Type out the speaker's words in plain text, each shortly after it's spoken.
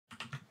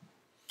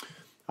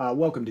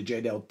Welcome to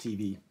JADEL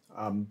TV.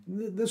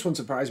 This one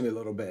surprised me a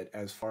little bit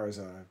as far as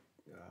a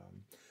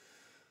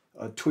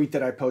tweet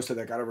that I posted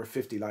that got over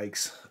 50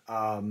 likes.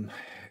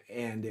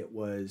 And it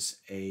was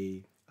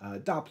a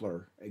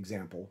Doppler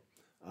example.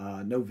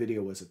 No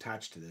video was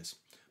attached to this,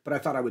 but I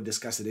thought I would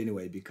discuss it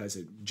anyway because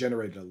it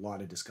generated a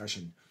lot of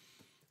discussion.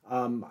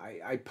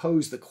 I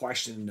posed the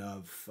question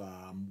of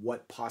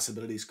what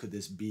possibilities could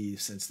this be,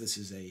 since this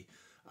is a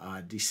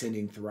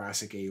descending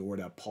thoracic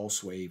aorta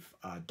pulse wave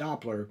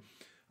Doppler.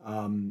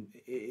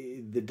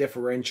 The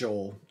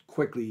differential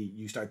quickly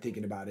you start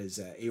thinking about is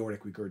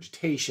aortic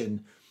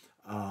regurgitation,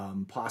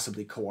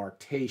 possibly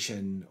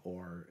coarctation,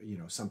 or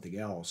something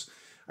else.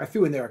 I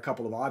threw in there a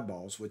couple of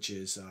oddballs, which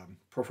is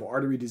peripheral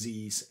artery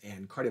disease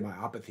and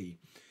cardiomyopathy.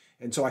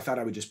 And so I thought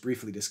I would just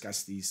briefly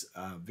discuss these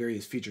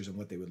various features and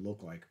what they would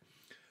look like.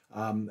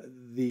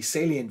 The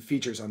salient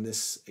features on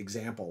this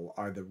example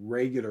are the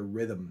regular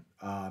rhythm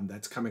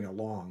that's coming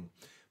along,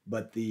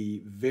 but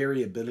the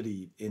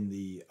variability in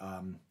the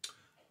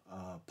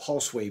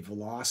pulse wave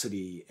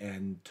velocity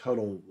and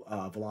total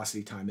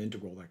velocity time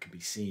integral that can be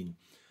seen.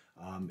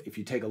 If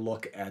you take a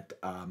look at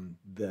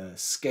the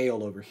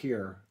scale over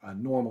here,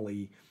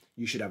 normally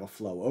you should have a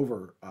flow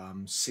over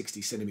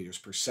 60 centimeters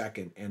per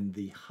second, and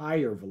the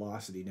higher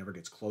velocity never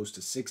gets close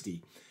to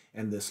 60,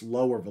 and this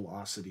lower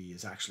velocity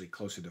is actually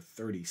closer to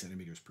 30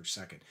 centimeters per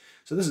second.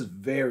 So this is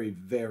very,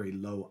 very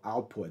low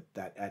output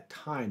that at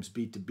times,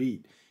 beat to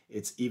beat,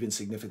 it's even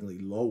significantly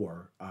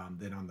lower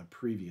than on the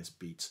previous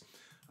beats.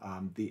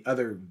 The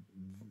other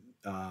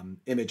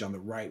image on the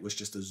right was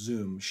just a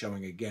zoom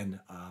showing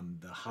again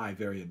the high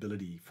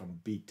variability from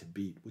beat to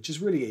beat, which is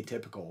really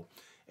atypical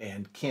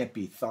and can't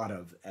be thought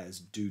of as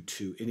due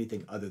to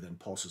anything other than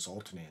pulsus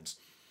alternans.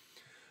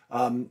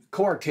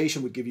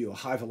 Coarctation would give you a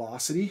high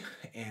velocity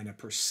and a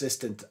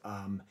persistent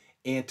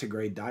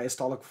antegrade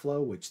diastolic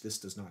flow, which this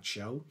does not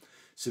show.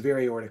 Severe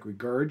aortic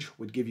regurg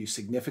would give you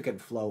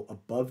significant flow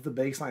above the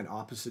baseline,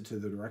 opposite to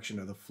the direction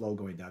of the flow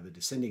going down the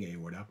descending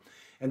aorta.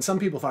 And some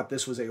people thought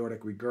this was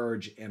aortic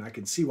regurg, and I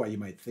can see why you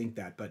might think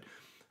that, but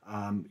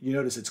you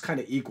notice it's kind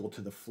of equal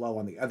to the flow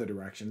on the other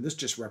direction. This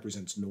just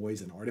represents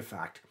noise and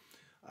artifact.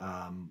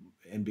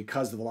 And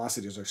because the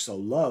velocities are so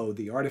low,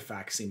 the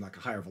artifacts seem like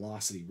a higher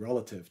velocity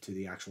relative to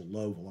the actual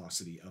low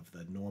velocity of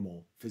the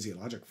normal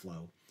physiologic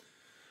flow.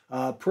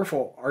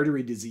 Peripheral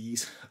artery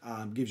disease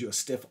gives you a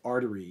stiff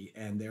artery,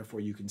 and therefore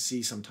you can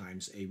see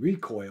sometimes a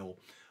recoil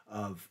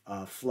of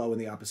flow in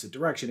the opposite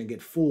direction and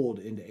get fooled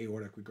into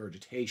aortic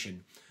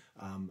regurgitation.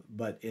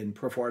 But in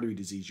peripheral artery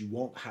disease, you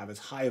won't have as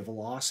high a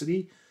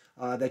velocity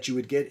that you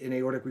would get in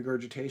aortic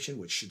regurgitation,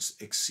 which should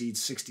exceed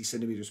 60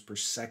 centimeters per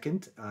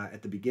second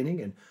at the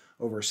beginning and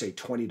over, say,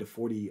 20 to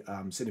 40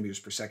 centimeters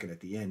per second at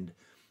the end.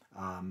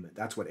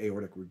 That's what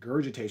aortic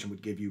regurgitation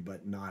would give you,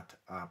 but not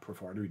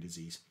peripheral artery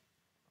disease.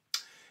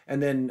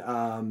 And then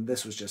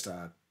this was just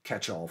a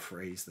catch-all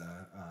phrase,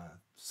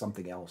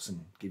 something else,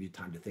 and give you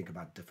time to think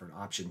about different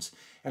options.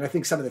 And I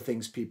think some of the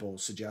things people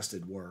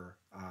suggested were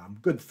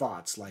good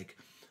thoughts, like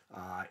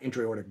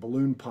intra-aortic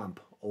balloon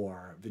pump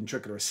or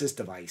ventricular assist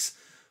device,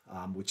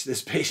 which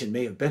this patient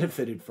may have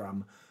benefited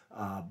from,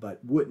 but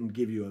wouldn't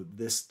give you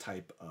this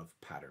type of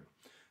pattern.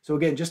 So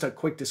again, just a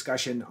quick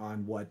discussion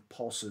on what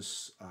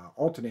pulsus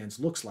alternans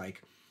looks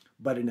like,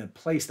 but in a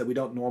place that we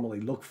don't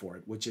normally look for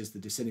it, which is the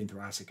descending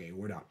thoracic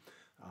aorta.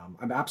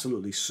 I'm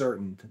absolutely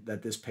certain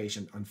that this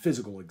patient on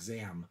physical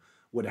exam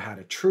would have had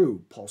a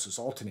true pulsus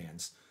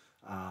alternans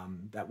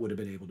that would have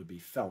been able to be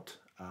felt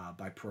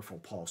by peripheral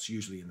pulse,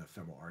 usually in the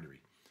femoral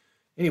artery.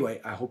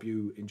 Anyway, I hope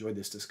you enjoyed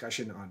this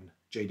discussion on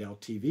JADEL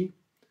TV.